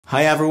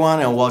Hi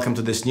everyone and welcome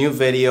to this new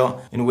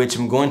video in which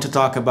I'm going to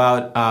talk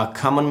about a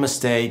common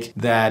mistake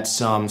that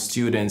some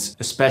students,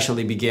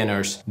 especially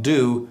beginners,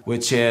 do,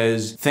 which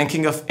is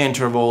thinking of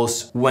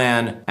intervals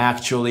when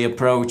actually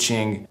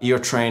approaching your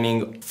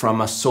training from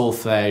a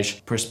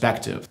solfege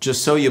perspective.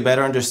 Just so you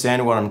better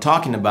understand what I'm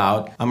talking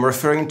about, I'm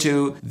referring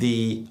to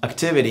the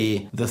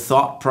activity, the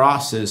thought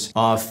process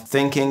of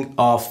thinking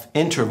of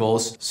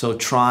intervals, so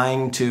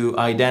trying to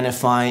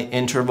identify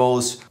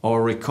intervals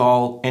or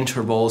recall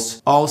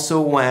intervals,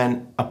 also when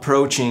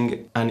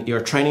approaching your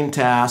training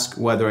task,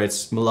 whether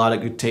it's melodic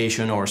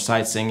dictation or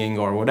sight singing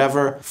or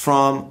whatever,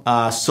 from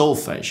a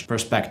solfege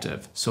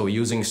perspective. So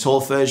using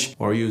solfege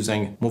or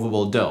using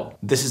movable do.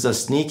 This is a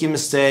sneaky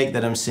mistake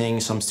that I'm seeing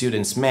some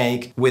students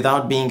make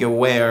without being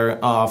aware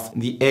of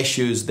the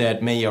issues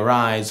that may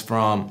arise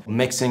from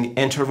mixing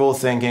interval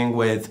thinking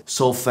with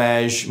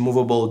solfege,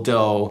 movable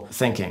do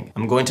thinking.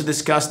 I'm going to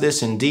discuss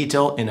this in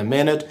detail in a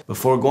minute.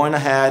 Before going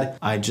ahead,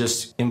 I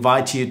just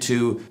invite you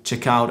to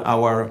check out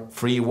our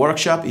free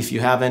workshop. If you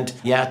haven't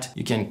yet,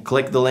 you can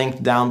click the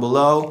link down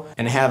below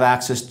and have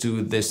access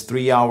to this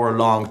 3-hour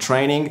long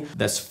training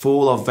that's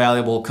full of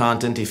valuable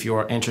content if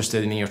you're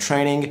interested in your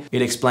training.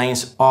 It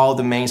explains all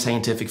the main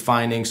scientific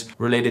findings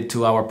related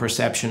to our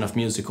perception of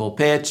musical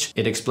pitch.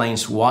 It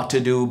explains what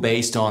to do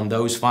based on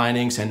those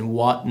findings and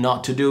what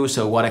not to do,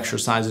 so what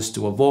exercises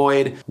to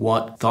avoid,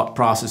 what thought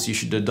process you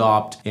should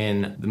adopt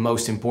in the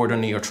most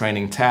important of your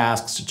training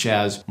tasks, such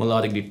as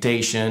melodic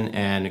dictation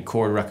and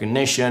chord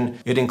recognition.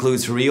 It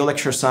includes real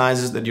exercises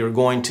that you're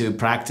going to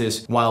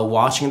practice while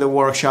watching the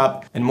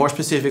workshop, and more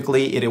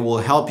specifically, it will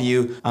help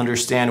you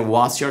understand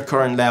what's your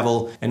current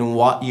level and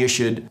what you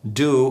should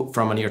do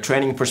from your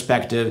training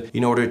perspective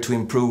in order to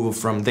improve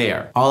from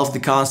there. All of the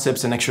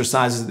concepts and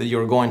exercises that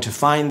you're going to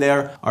find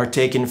there are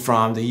taken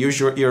from the Use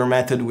Your Ear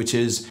method, which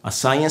is a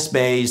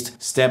science-based,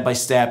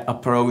 step-by-step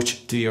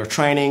approach to your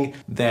training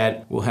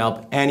that will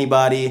help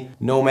anybody,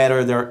 no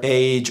matter their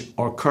age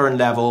or current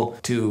level,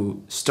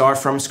 to start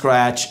from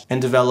scratch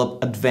and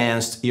develop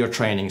advanced ear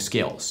training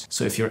skills.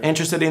 So if you're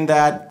interested in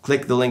that,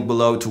 click the link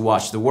below to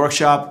watch the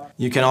workshop.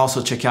 You can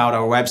also check out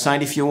our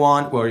website if you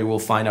want, where you will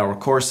find our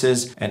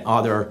courses and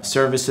other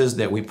services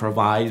that we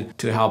provide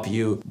to help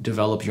you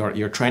develop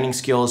your training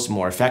skills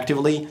more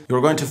effectively.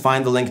 You're going to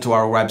find the link to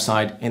our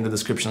website in the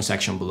description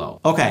section below.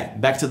 Okay,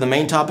 back to the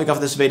main topic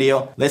of this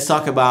video. Let's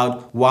talk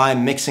about why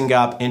mixing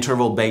up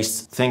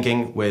interval-based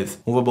thinking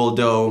with movable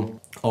do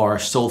or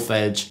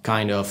solfege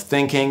kind of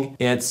thinking,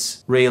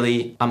 it's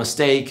really a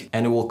mistake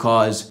and it will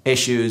cause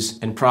issues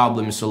and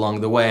problems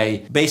along the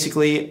way.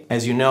 Basically,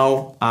 as you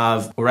know,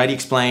 I've already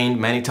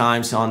explained many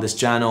times on this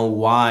channel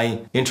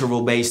why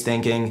interval-based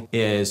thinking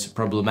is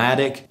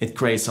problematic. It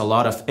creates a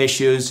lot of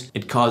issues.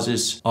 It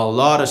causes a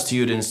lot of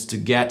students to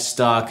get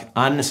stuck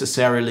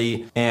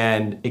unnecessarily,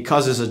 and it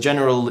causes a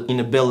general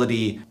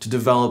inability to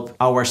develop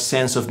our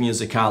sense of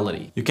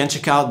musicality. You can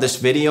check out this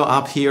video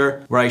up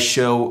here where I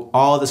show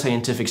all the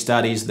scientific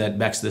studies that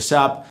backs this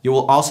up. You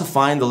will also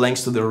find the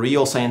links to the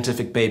real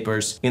scientific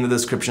papers in the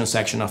description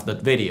section of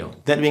that video.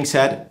 That being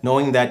said,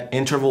 knowing that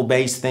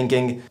interval-based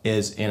thinking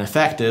is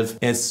ineffective,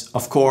 it's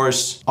of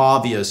course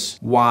obvious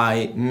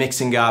why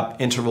mixing up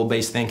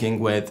interval-based thinking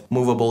with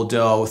movable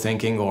do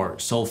thinking or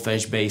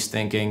solfege-based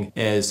thinking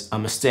is a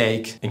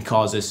mistake and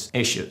causes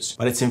issues.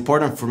 But it's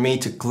important for me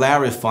to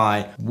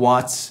clarify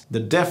what's the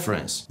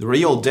difference, the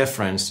real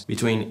difference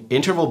between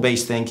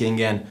interval-based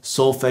thinking and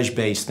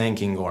solfege-based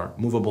thinking or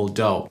movable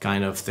do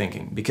kind of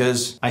thinking,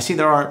 because I see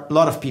there are a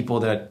lot of people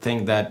that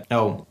think that,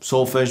 oh,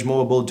 solfege,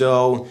 movable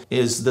do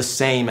is the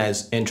same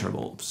as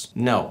intervals.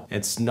 No,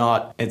 it's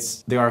not.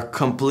 They are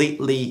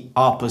completely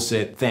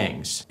opposite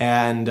things.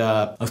 And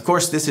of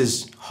course, this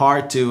is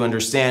hard to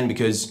understand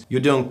because you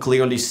don't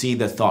clearly see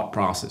the thought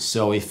process.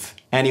 So if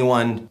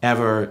anyone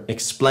ever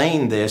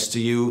explained this to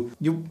you,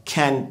 you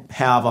can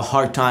have a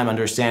hard time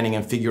understanding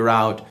and figure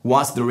out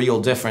what's the real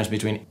difference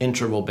between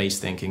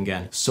interval-based thinking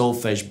and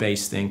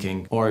solfege-based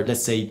thinking, or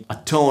let's say a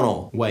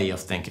tonal way of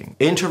thinking.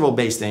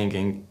 Interval-based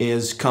thinking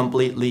is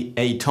completely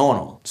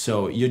atonal.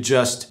 So you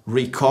just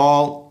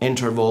recall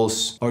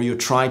intervals, or you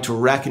try to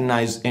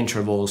recognize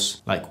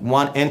intervals, like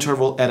one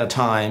interval at a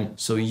time.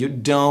 So you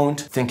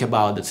don't think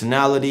about the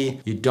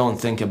tonality, you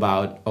don't think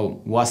about, oh,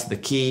 what's the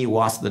key,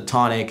 what's the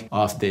tonic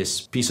of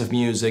this piece of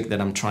music that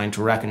I'm trying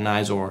to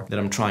recognize or that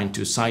I'm trying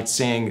to sight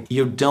sing.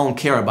 You don't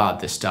care about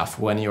this stuff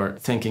when you're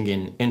thinking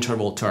in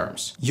interval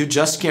terms. You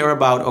just care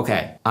about,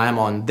 okay, I'm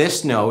on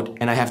this note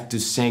and I have to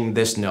sing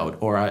this note,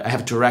 or I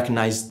have to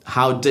recognize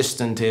how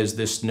distant is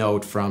this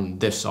note from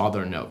this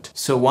other note.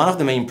 So one of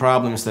the main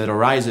problems that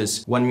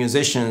arises when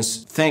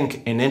musicians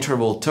think in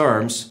interval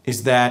terms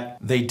is that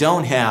they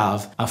don't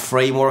have a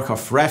framework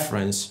of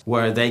reference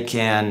where they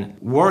can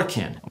work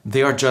in.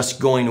 They are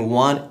just going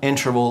one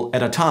interval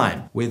at a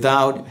time without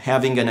without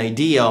having an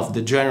idea of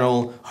the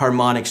general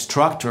harmonic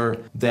structure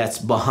that's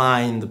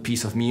behind the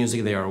piece of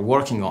music they are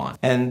working on.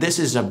 And this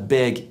is a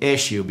big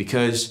issue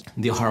because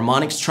the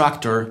harmonic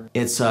structure,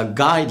 it's a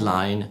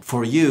guideline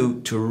for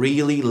you to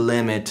really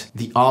limit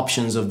the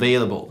options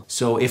available.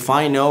 So if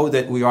I know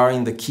that we are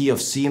in the key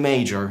of C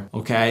major,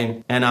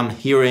 okay, and I'm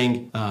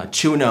hearing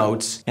two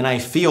notes, and I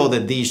feel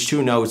that these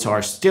two notes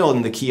are still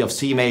in the key of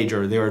C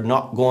major, they're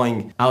not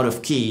going out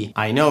of key,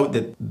 I know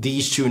that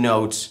these two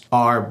notes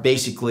are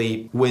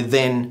basically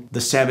within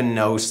the 7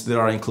 notes that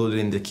are included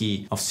in the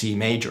key of C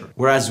major.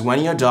 Whereas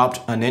when you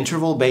adopt an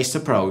interval-based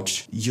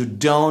approach, you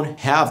don't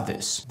have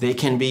this. They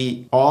can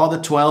be all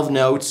the 12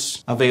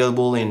 notes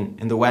available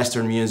in the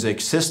Western music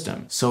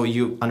system. So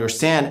you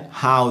understand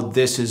how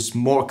this is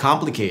more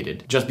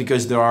complicated just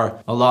because there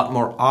are a lot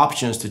more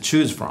options to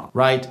choose from,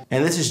 right?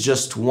 And this is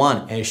just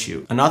one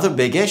issue. Another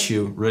big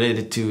issue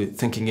related to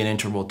thinking in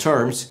interval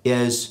terms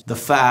is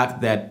the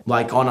fact that,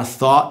 like, on a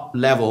thought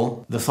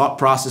level, the thought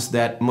process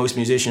that most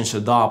musicians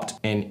adopt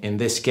in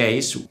this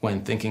case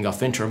when thinking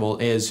of interval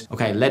is,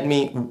 okay,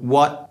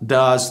 what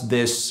does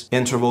this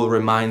interval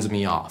reminds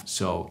me of?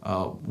 So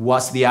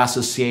what's the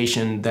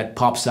association that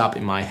pops up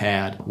in my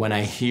head when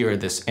I hear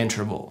this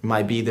interval? It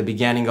might be the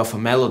beginning of a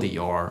melody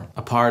or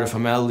a part of a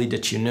melody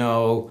that you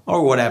know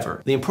or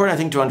whatever. The important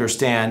thing to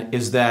understand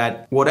is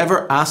that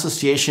whatever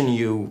association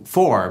you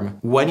form,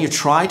 when you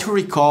try to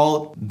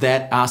recall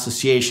that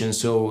association,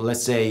 so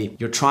let's say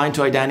you're trying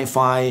to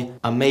identify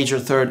a major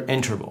third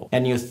interval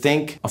and you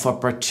think of a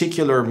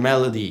particular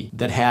melody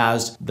that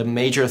has the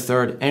major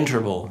third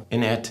interval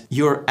in it,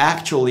 you're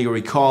actually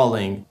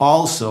recalling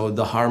also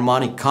the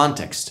harmonic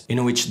context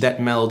in which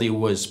that melody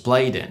was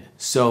played in.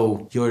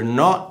 So you're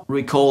not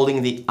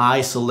recalling the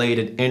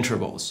isolated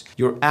intervals.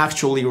 You're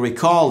actually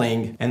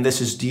recalling, and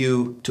this is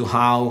due to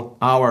how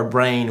our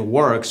brain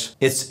works,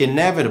 it's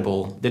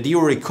inevitable that you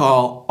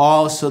recall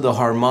also the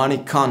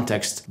harmonic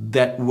context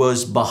that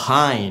was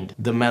behind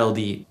the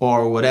melody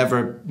or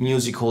whatever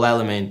musical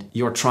element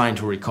you're trying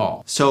to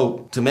recall.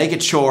 So to make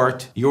it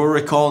short, you're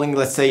recalling,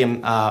 let's say,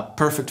 a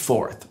perfect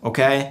fourth,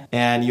 okay?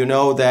 And you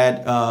know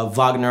that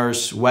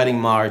Wagner's Wedding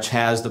March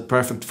has the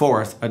perfect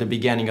fourth at the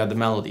beginning of the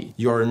melody.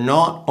 You're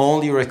not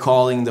only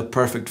recalling the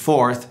perfect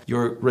fourth,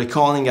 you're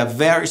recalling a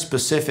very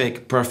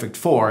specific perfect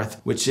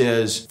fourth, which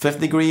is 5th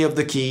degree of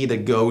the key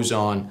that goes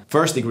on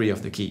 1st degree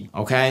of the key,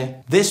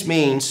 okay? This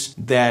means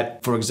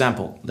that, for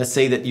example, let's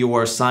say that you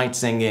were sight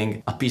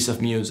singing a piece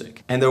of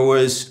music and there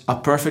was a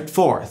perfect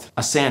fourth,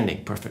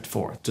 ascending perfect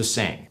fourth to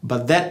sing.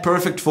 But that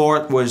perfect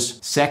fourth was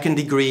 2nd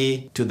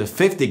degree to the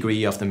 5th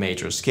degree of the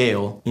major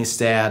scale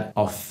instead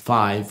of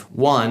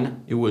 5-1,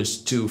 it was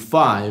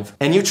 2-5.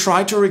 And you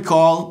try to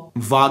recall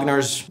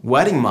Wagner's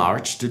Wedding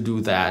March. To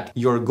do that,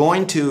 you're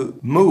going to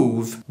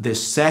move the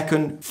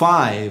second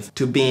 5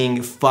 to being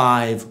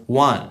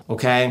 5-1,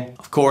 okay?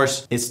 Of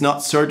course, it's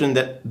not certain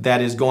that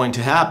that is going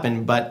to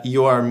happen, but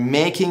you are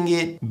making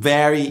it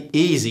very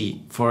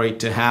easy for it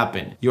to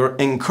happen. You're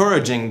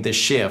encouraging the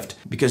shift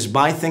because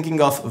by thinking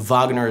of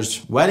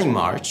Wagner's Wedding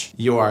March,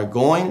 you are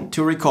going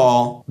to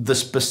recall the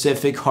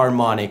specific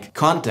harmonic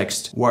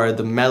context where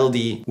the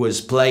melody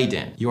was played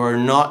in. You are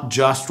not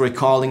just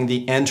recalling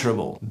the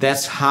interval.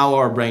 That's how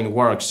our brain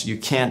works. You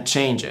can't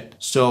change it.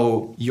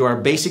 So you are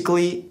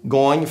basically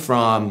going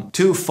from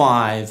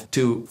 2-5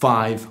 to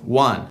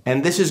 5-1.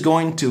 And this is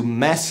going to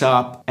mess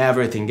up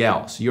everything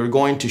else. You're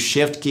going to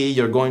shift key,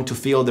 you're going to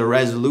feel the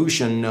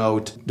resolution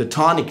note, the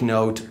tonic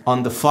note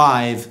on the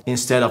 5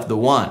 instead of the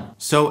 1.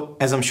 So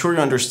as I'm sure you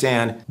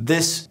understand,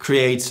 this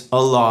creates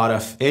a lot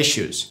of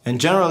issues. And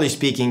generally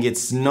speaking,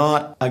 it's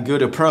not a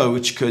good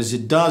approach because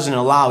it doesn't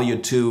allow you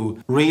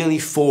to really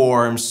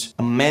form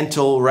a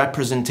mental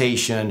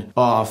representation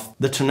of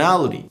the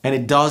tonality. And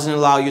it doesn't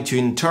allow you to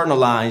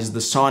internalize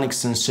the sonic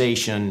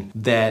sensation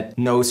that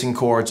notes and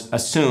chords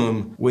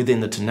assume within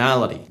the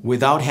tonality.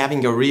 Without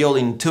having a real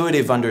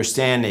intuitive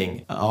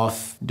understanding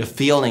of the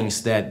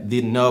feelings that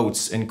the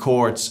notes and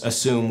chords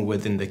assume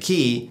within the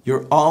key,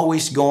 you're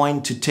always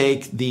going to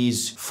take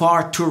these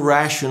far too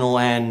rational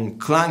and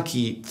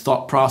clunky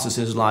thought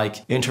processes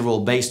like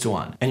interval-based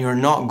one, and you're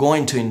not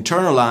going to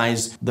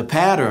internalize the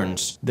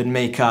patterns that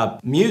make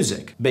up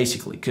music,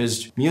 basically,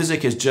 because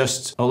music is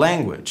just a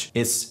language.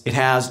 It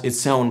has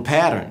its own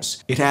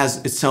patterns. It has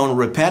its own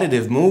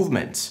repetitive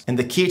movements, and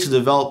the key to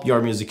develop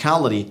your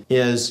musicality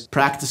is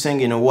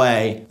practicing in a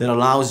way that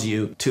allows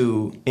you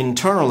to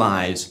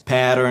internalize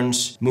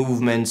patterns,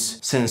 movements,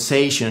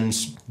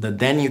 sensations that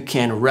then you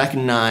can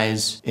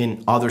recognize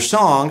in other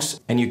songs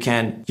and you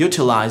can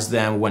utilize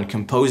them when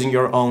composing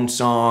your own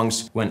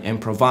songs, when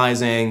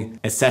improvising,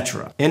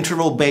 etc.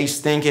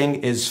 Interval-based thinking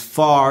is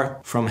far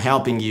from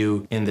helping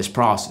you in this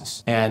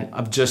process. And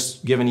I've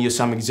just given you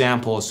some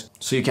examples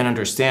so you can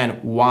understand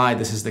why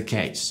this is the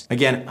case.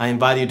 Again, I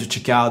invite you to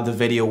check out the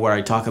video where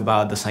I talk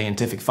about the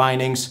scientific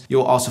findings.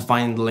 You'll also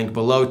find the link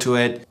below to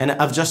it. And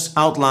I've just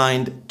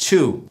outlined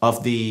 2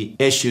 of the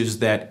issues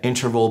that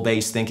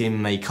interval-based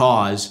thinking may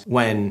cause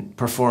when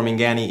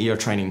performing any ear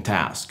training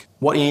task.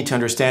 What you need to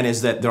understand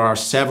is that there are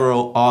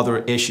several other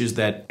issues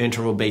that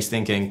interval-based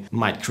thinking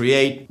might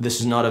create.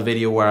 This is not a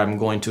video where I'm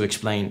going to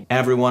explain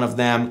every one of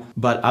them,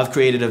 but I've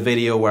created a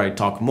video where I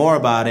talk more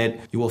about it.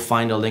 You will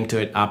find a link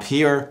to it up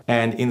here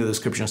and in the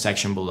description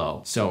section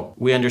below. So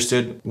we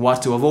understood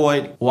what to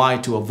avoid, why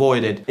to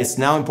avoid it. It's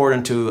now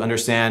important to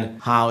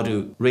understand how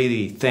to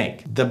really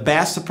think. The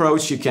best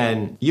approach you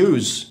can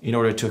use in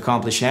order to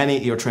accomplish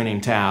any ear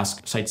training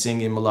task, sight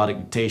singing, melodic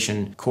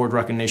dictation, chord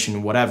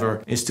recognition,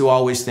 whatever, is to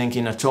always think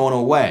in a tonal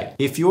way.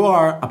 If you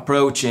are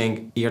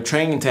approaching your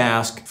training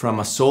task from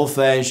a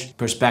solfege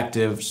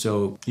perspective,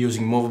 so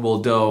using movable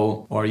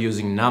do or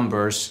using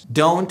numbers,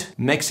 don't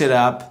mix it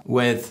up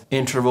with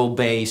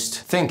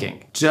interval-based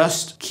thinking.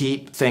 Just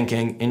keep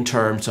thinking in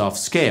terms of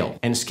scale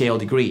and scale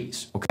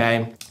degrees,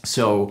 okay?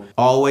 So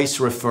always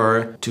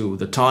refer to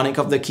the tonic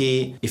of the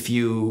key. If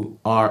you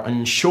are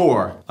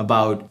unsure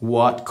about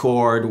what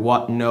chord,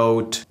 what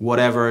note,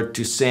 whatever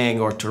to sing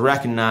or to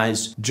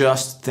recognize,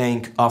 just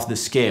think of the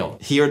scale.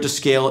 Hear the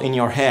scale in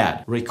your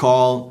head.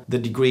 Recall the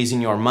degrees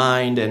in your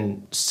mind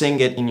and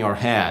sing it in your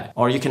head.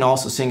 Or you can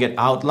also sing it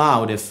out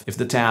loud if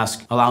the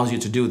task allows you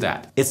to do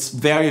that. It's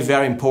very,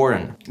 very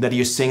important that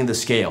you sing the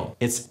scale.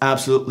 It's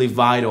absolutely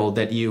vital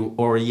that you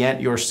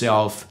orient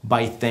yourself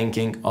by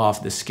thinking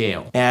of the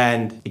scale.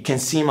 And it can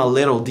seem a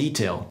little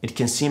detail. It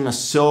can seem a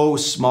so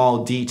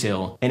small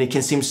detail, and it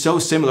can seem so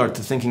similar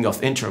to thinking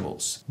of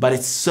intervals. But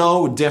it's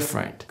so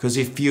different, because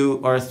if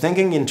you are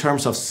thinking in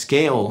terms of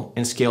scale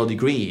and scale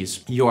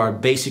degrees, you are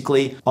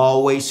basically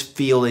always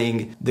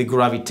feeling the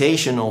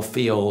gravitational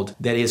field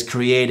that is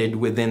created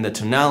within the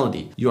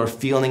tonality. You are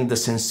feeling the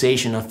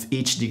sensation of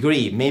each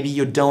degree. Maybe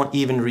you don't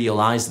even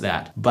realize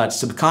that, but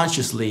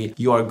subconsciously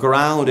you are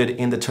grounded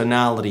in the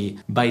tonality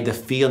by the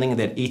feeling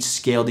that each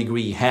scale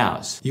degree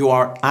has. You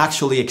are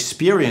actually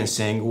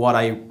experiencing what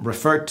I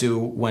refer to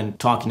when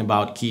talking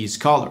about keys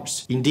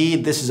colors.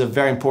 Indeed, this is a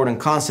very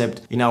important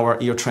concept in our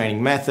ear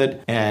training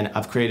method, and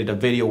I've created a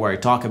video where I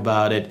talk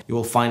about it. You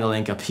will find a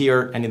link up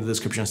here and in the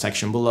description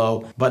section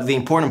below. But the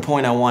important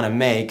point I want to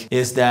make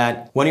is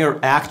that when you're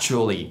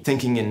actually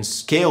thinking in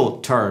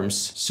scale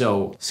terms,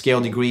 so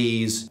scale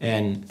degrees,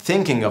 and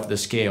thinking of the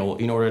scale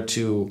in order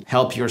to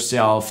help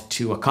yourself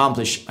to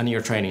accomplish an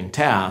ear training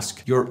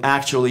task, you're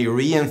actually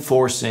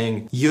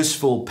reinforcing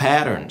useful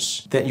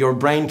patterns that your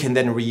brain can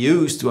then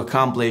reuse to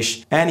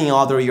accomplish any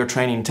other ear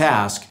training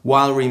task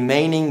while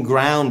remaining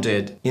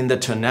grounded in the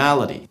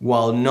tonality,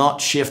 while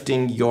not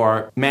shifting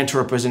your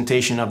mental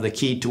representation of the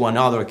key to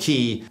another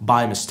key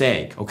by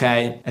mistake,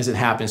 okay? As it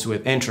happens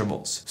with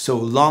intervals. So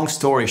long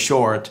story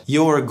short,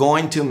 you are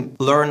going to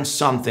learn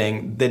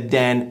something that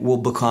then will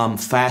become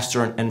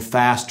faster and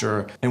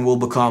faster and will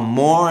become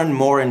more and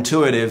more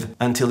intuitive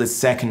until it's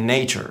second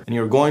nature. And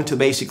you're going to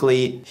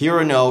basically hear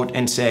a note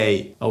and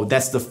say, oh,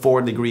 that's the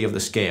 4th degree of the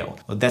scale.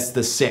 Oh, that's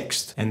the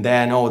 6th. And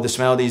then, oh, this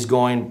melody is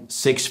going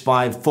 6,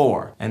 5,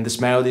 4. And this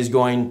melody is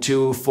going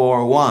 2,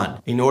 4,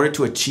 1. In order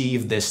to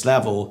achieve this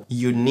level,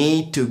 you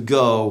need to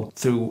go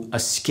through a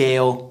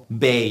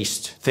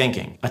scale-based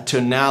thinking, a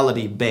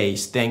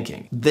tonality-based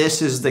thinking.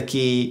 This is the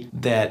key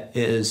that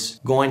is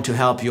going to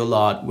help you a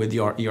lot with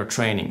your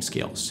training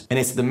skills. And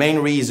it's the main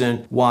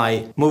reason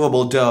why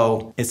movable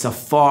do is a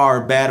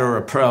far better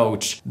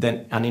approach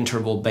than an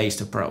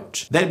interval-based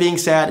approach. That being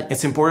said,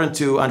 it's important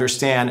to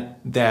understand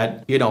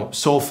that,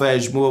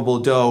 solfege, movable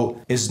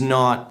do is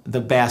not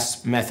the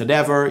best method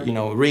ever.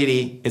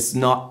 Really, it's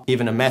not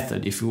even a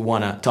method if you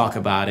want to talk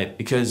about it,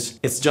 because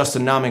it's just a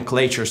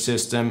nomenclature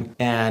system.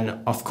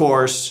 And of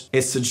course,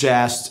 it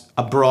suggests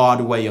a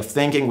broad way of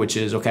thinking, which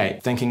is, okay,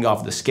 thinking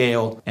of the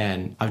scale,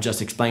 and I've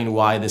just explained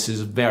why this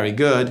is very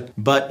good,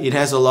 but it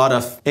has a lot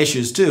of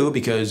issues too,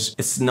 because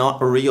it's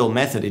not a real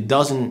method. It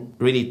doesn't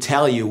really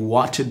tell you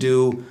what to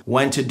do,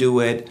 when to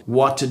do it,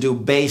 what to do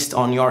based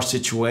on your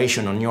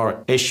situation, on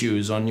your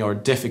issues, on your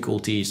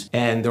difficulties,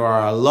 and there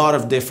are a lot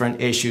of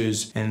different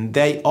issues, and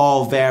they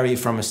all vary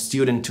from a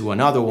student to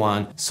another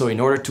one. So in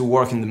order to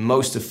work in the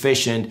most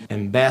efficient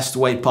and best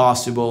way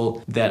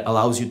possible that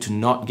allows you to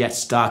not get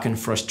stuck and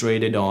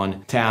frustrated on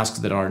tasks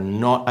that are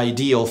not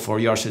ideal for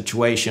your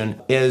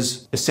situation,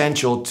 is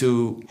essential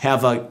to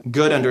have a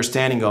good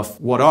understanding of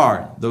what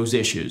are those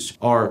issues,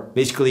 or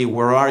basically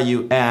where are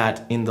you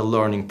at in the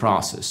learning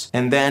process.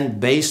 And then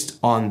based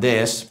on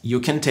this, you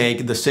can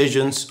take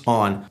decisions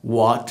on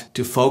what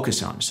to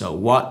focus on. So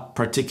what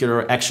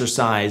particular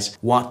exercise,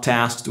 what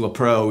tasks to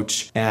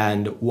approach,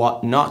 and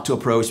what not to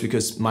approach,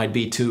 because it might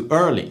be too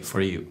early for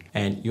you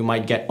and you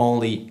might get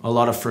only a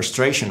lot of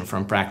frustration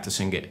from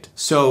practicing it.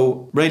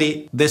 So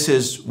really, this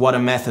is what a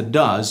method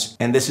does,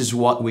 and this is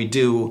what we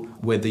do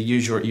with the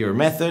use your ear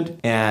method.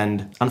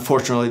 And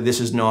unfortunately, this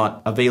is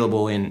not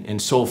available in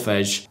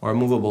Solfege or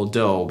movable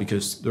DAW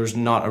because there's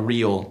not a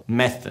real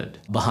method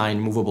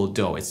behind movable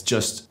DAW. It's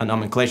just a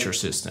nomenclature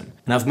system.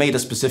 And I've made a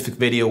specific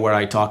video where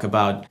I talk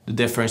about the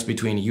difference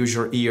between use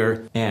your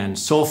ear and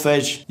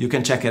Solfege. You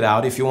can check it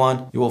out if you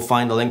want. You will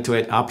find a link to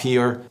it up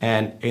here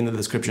and in the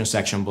description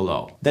section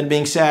below. That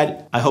being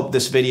said, I hope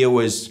this video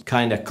was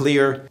kind of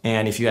clear,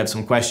 and if you have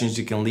some questions,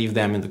 you can leave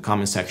them in the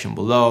comment section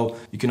below.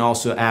 You can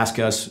also ask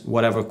us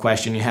whatever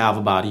question you have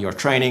about your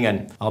training,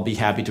 and I'll be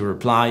happy to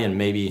reply and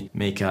maybe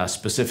make a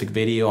specific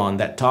video on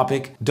that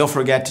topic. Don't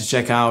forget to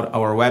check out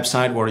our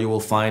website where you will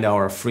find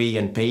our free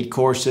and paid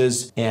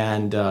courses,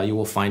 and you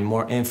will find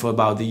more info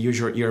about the use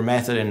your ear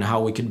method and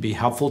how we could be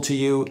helpful to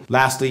you.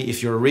 Lastly,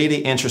 if you're really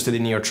interested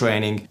in your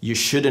training, you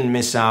shouldn't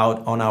miss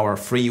out on our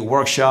free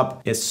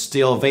workshop. It's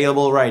still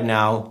available right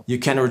now. You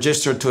can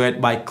register to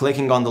it by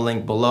clicking on the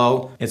link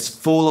below. It's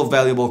full of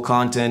valuable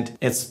content.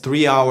 It's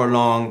 3 hours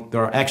long.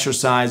 There are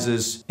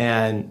exercises,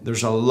 and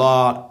there's a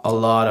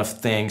lot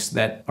of things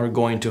that are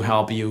going to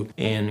help you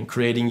in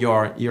creating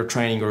your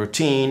training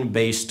routine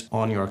based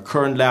on your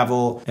current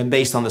level and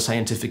based on the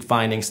scientific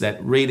findings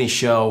that really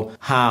show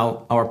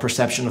how our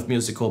perception of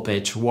musical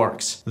pitch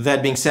works.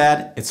 That being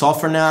said, it's all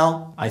for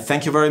now. I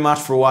thank you very much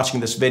for watching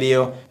this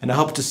video, and I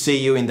hope to see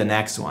you in the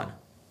next one.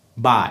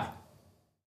 Bye.